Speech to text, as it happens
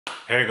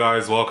Hey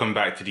guys, welcome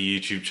back to the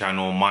YouTube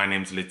channel. My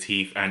name's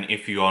Lateef, and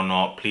if you are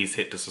not, please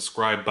hit the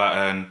subscribe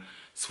button,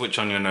 switch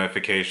on your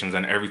notifications,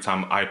 and every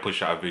time I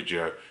push out a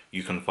video,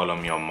 you can follow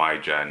me on my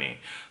journey.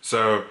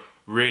 So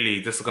really,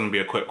 this is going to be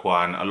a quick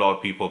one. A lot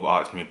of people have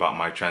asked me about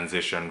my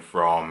transition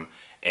from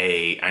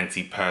a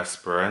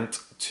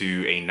antiperspirant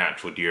to a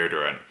natural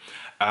deodorant.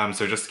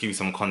 So just to give you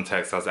some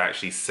context, I was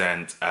actually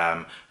sent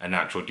a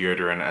natural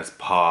deodorant as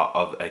part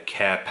of a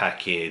care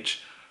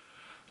package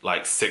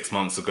like 6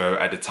 months ago.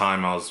 At the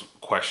time, I was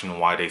questioning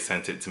why they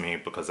sent it to me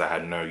because I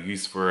had no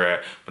use for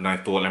it. But then I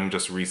thought, let me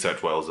just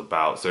research what it was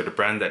about. So the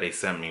brand that they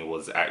sent me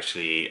was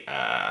actually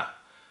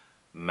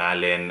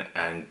Malin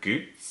and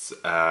GOETZ.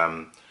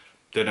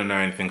 Didn't know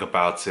anything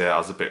about it. I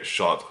was a bit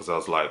shocked because I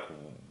was like,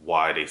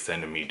 why are they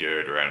sending me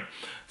deodorant?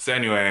 So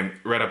anyway,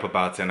 read up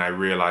about it and I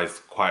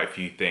realized quite a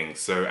few things.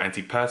 So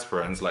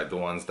antiperspirants, like the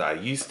ones that I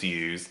used to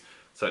use,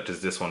 such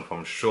as this one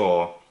from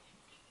Shaw,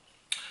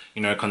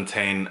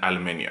 contain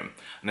aluminium.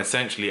 And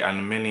essentially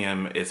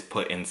aluminium is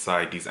put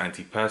inside these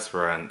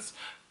antiperspirants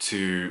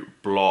to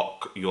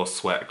block your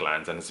sweat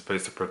glands, and it's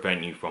supposed to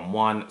prevent you from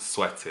one,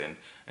 sweating,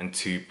 and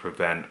two,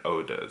 prevent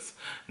odors.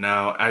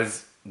 Now,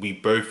 as we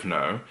both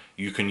know,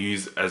 you can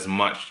use as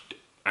much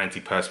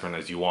antiperspirant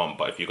as you want,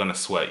 but if you're gonna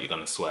sweat, you're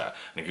gonna sweat.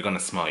 And if you're gonna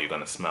smell, you're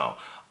gonna smell.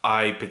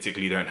 I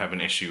particularly don't have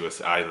an issue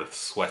with either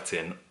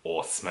sweating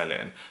or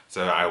smelling,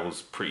 so I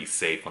was pretty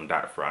safe on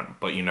that front,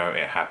 but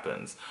it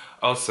happens.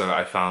 Also,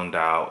 I found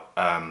out,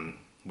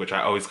 which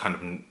I always kind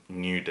of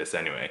knew this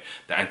anyway,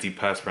 the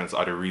antiperspirants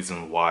are the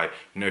reason why,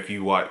 if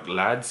you white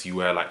lads, you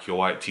wear like your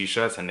white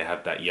t-shirts and they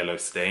have that yellow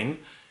stain,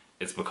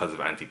 it's because of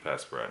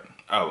antiperspirant.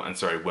 Oh, and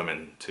sorry,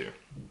 women too.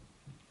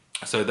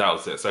 So that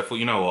was it. So I thought,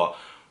 you know what?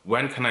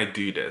 When can I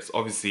do this?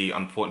 Obviously,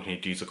 unfortunately,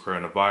 due to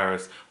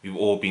coronavirus, we've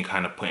all been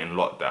kind of put in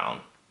lockdown.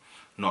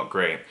 Not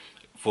great.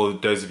 For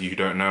those of you who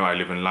don't know, I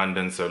live in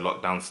London, so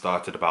lockdown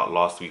started about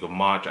last week of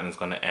March and it's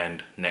going to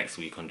end next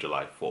week on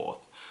July 4th.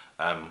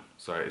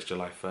 Sorry, it's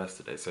July 1st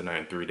today, so no,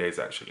 in 3 days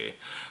actually.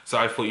 So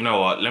I thought, you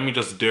know what, let me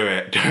just do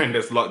it during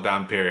this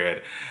lockdown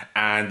period.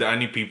 And the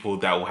only people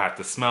that will have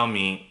to smell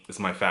me is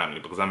my family,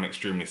 because I'm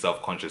extremely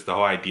self-conscious. The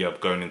whole idea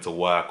of going into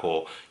work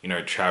or,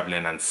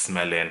 traveling and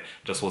smelling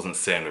just wasn't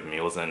sitting with me.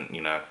 It wasn't,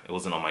 it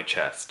wasn't on my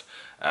chest.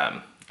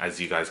 As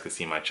you guys can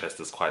see, my chest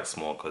is quite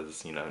small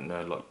because, no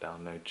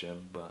lockdown, no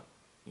gym, but,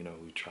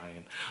 we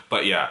trying.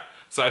 But yeah,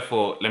 so I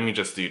thought, let me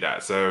just do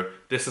that. So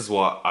this is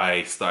what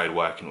I started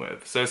working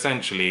with. So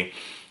essentially,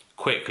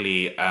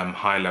 quickly,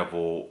 high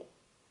level,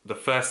 the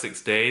first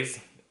 6 days,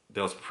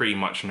 there was pretty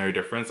much no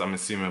difference. I'm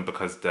assuming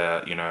because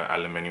the,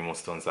 aluminium was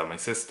still inside my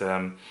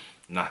system,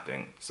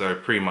 nothing. So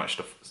pretty much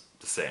the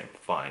same,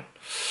 fine.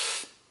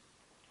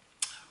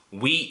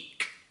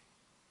 Week,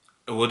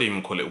 I wouldn't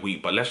even call it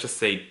week, but let's just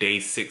say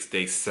day 6,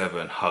 day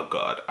 7, oh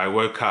God. I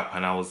woke up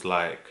and I was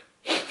like,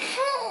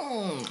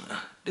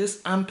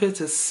 this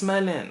armpit is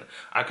smelling.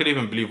 I couldn't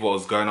even believe what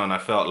was going on. I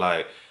felt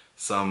like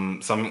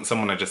someone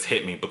had just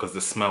hit me because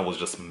the smell was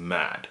just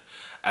mad.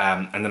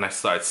 And then I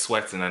started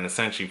sweating, and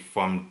essentially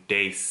from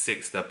day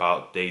 6 to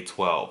about day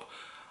 12,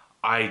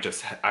 I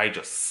just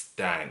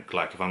stank.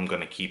 Like, if I'm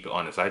gonna keep it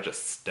honest, I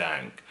just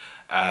stank.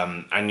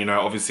 And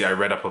obviously I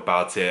read up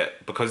about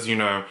it because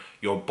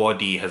your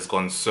body has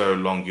gone so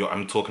long.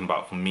 I'm talking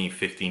about, for me,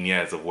 15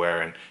 years of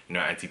wearing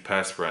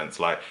antiperspirants.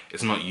 Like,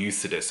 it's not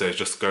used to this, so it's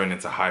just going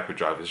into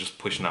hyperdrive. It's just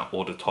pushing out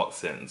all the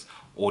toxins,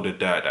 all the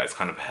dirt that's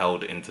kind of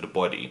held into the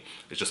body.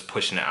 It's just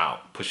pushing it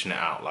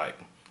out like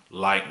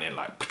lightning,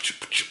 like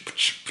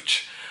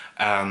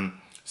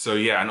so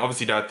yeah. And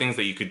obviously there are things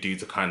that you could do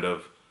to kind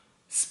of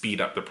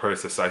speed up the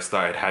process. I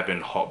started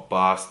having hot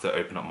baths to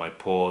open up my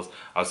pores.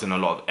 I was doing a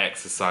lot of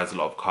exercise, a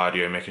lot of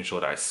cardio, making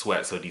sure that I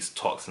sweat so these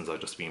toxins are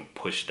just being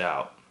pushed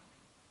out.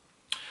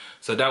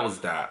 So that was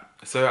that.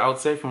 So I would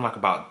say from like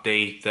about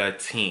day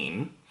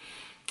 13,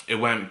 it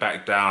went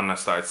back down. I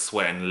started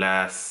sweating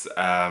less.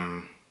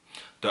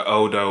 The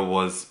odor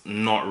was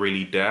not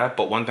really there,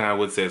 but one thing I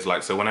would say is,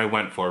 like, so when I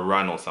went for a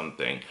run or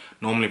something,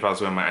 normally if I was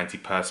wearing my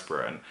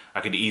antiperspirant, I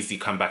could easily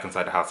come back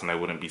inside the house and I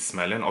wouldn't be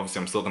smelling. Obviously,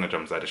 I'm still gonna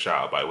jump inside the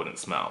shower, but I wouldn't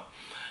smell.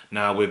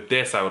 Now with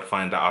this, I would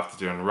find that after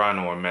doing run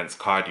or immense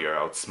cardio,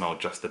 I would smell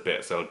just a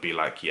bit. So it would be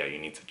like, yeah, you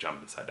need to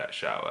jump inside that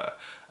shower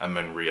and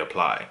then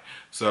reapply.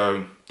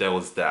 So there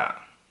was that.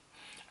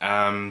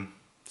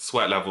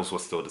 Sweat levels were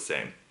still the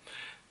same.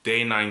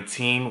 Day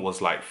 19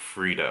 was like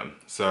freedom.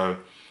 So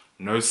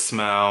no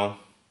smell,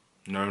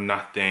 no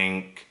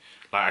nothing.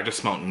 Like, I just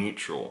smelled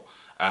neutral.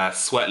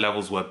 Sweat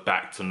levels were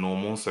back to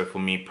normal. So for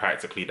me,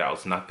 practically that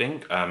was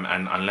nothing.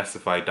 And unless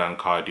if I done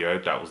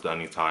cardio, that was the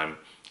only time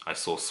I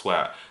saw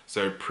sweat.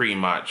 So pretty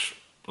much,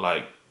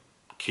 like,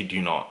 kid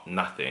you not,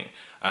 nothing.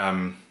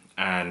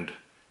 And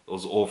it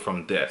was all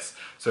from this.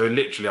 So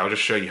literally, I'll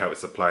just show you how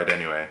it's applied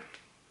anyway.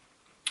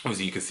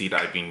 Obviously you can see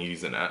that I've been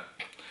using it.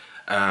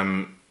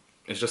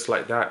 It's just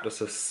like that,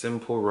 just a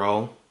simple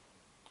roll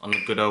on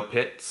the good old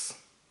pits.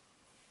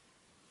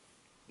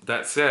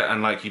 That's it.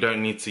 And like, you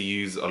don't need to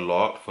use a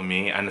lot for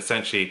me. And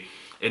essentially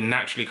it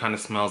naturally kind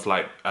of smells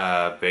like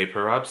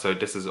vapor rub. So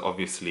this is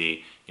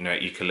obviously,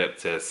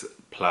 eucalyptus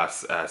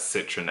plus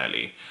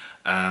citronelli.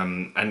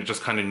 And it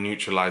just kind of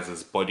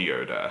neutralizes body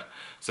odor.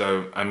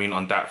 So, I mean,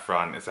 on that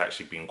front, it's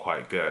actually been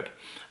quite good.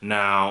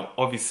 Now,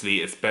 obviously,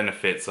 its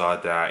benefits are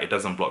that it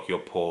doesn't block your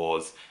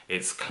pores,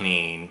 it's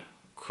clean,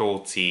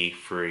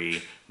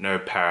 cruelty-free, no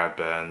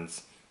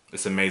parabens.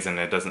 It's amazing,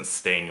 it doesn't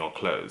stain your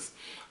clothes.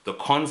 The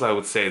cons, I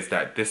would say, is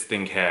that this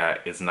thing here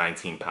is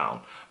 £19.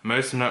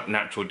 Most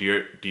natural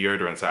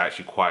deodorants are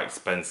actually quite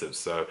expensive,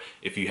 so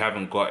if you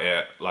haven't got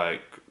it,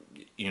 like,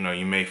 you know,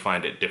 you may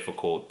find it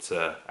difficult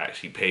to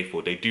actually pay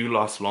for. They do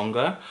last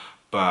longer,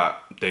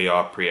 but they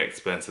are pretty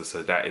expensive,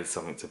 so that is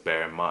something to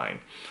bear in mind.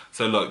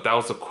 So look, that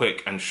was a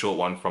quick and short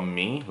one from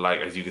me, like,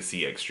 as you can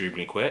see,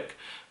 extremely quick.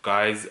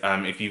 Guys,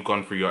 if you've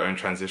gone through your own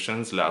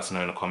transitions, let us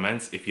know in the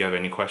comments. If you have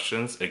any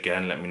questions,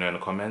 again, let me know in the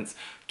comments.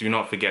 Do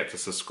not forget to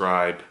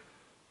subscribe,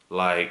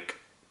 like,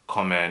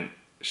 comment,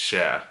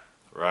 share,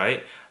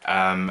 right?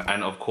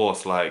 And of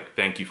course, like,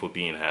 thank you for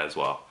being here as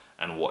well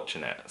and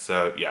watching it.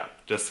 So yeah,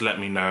 just let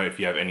me know if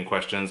you have any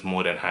questions.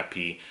 More than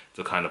happy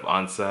to kind of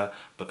answer,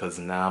 because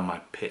now my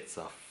pits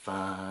are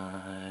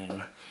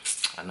fine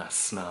and I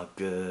smell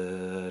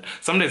good.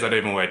 Some days I don't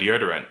even wear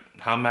deodorant.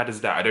 How mad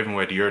is that? I don't even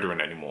wear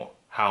deodorant anymore.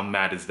 How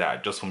mad is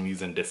that? Just from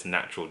using this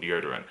natural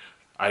deodorant.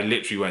 I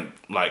literally went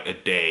like a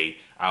day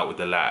out with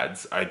the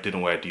lads. I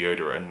didn't wear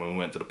deodorant when we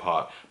went to the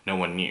park. No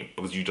one knew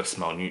because you just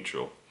smell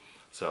neutral.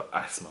 So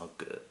I smell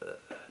good.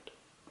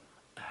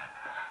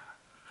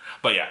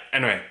 But yeah,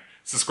 anyway,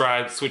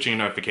 subscribe, switch on your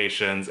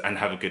notifications, and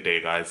have a good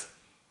day, guys.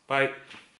 Bye.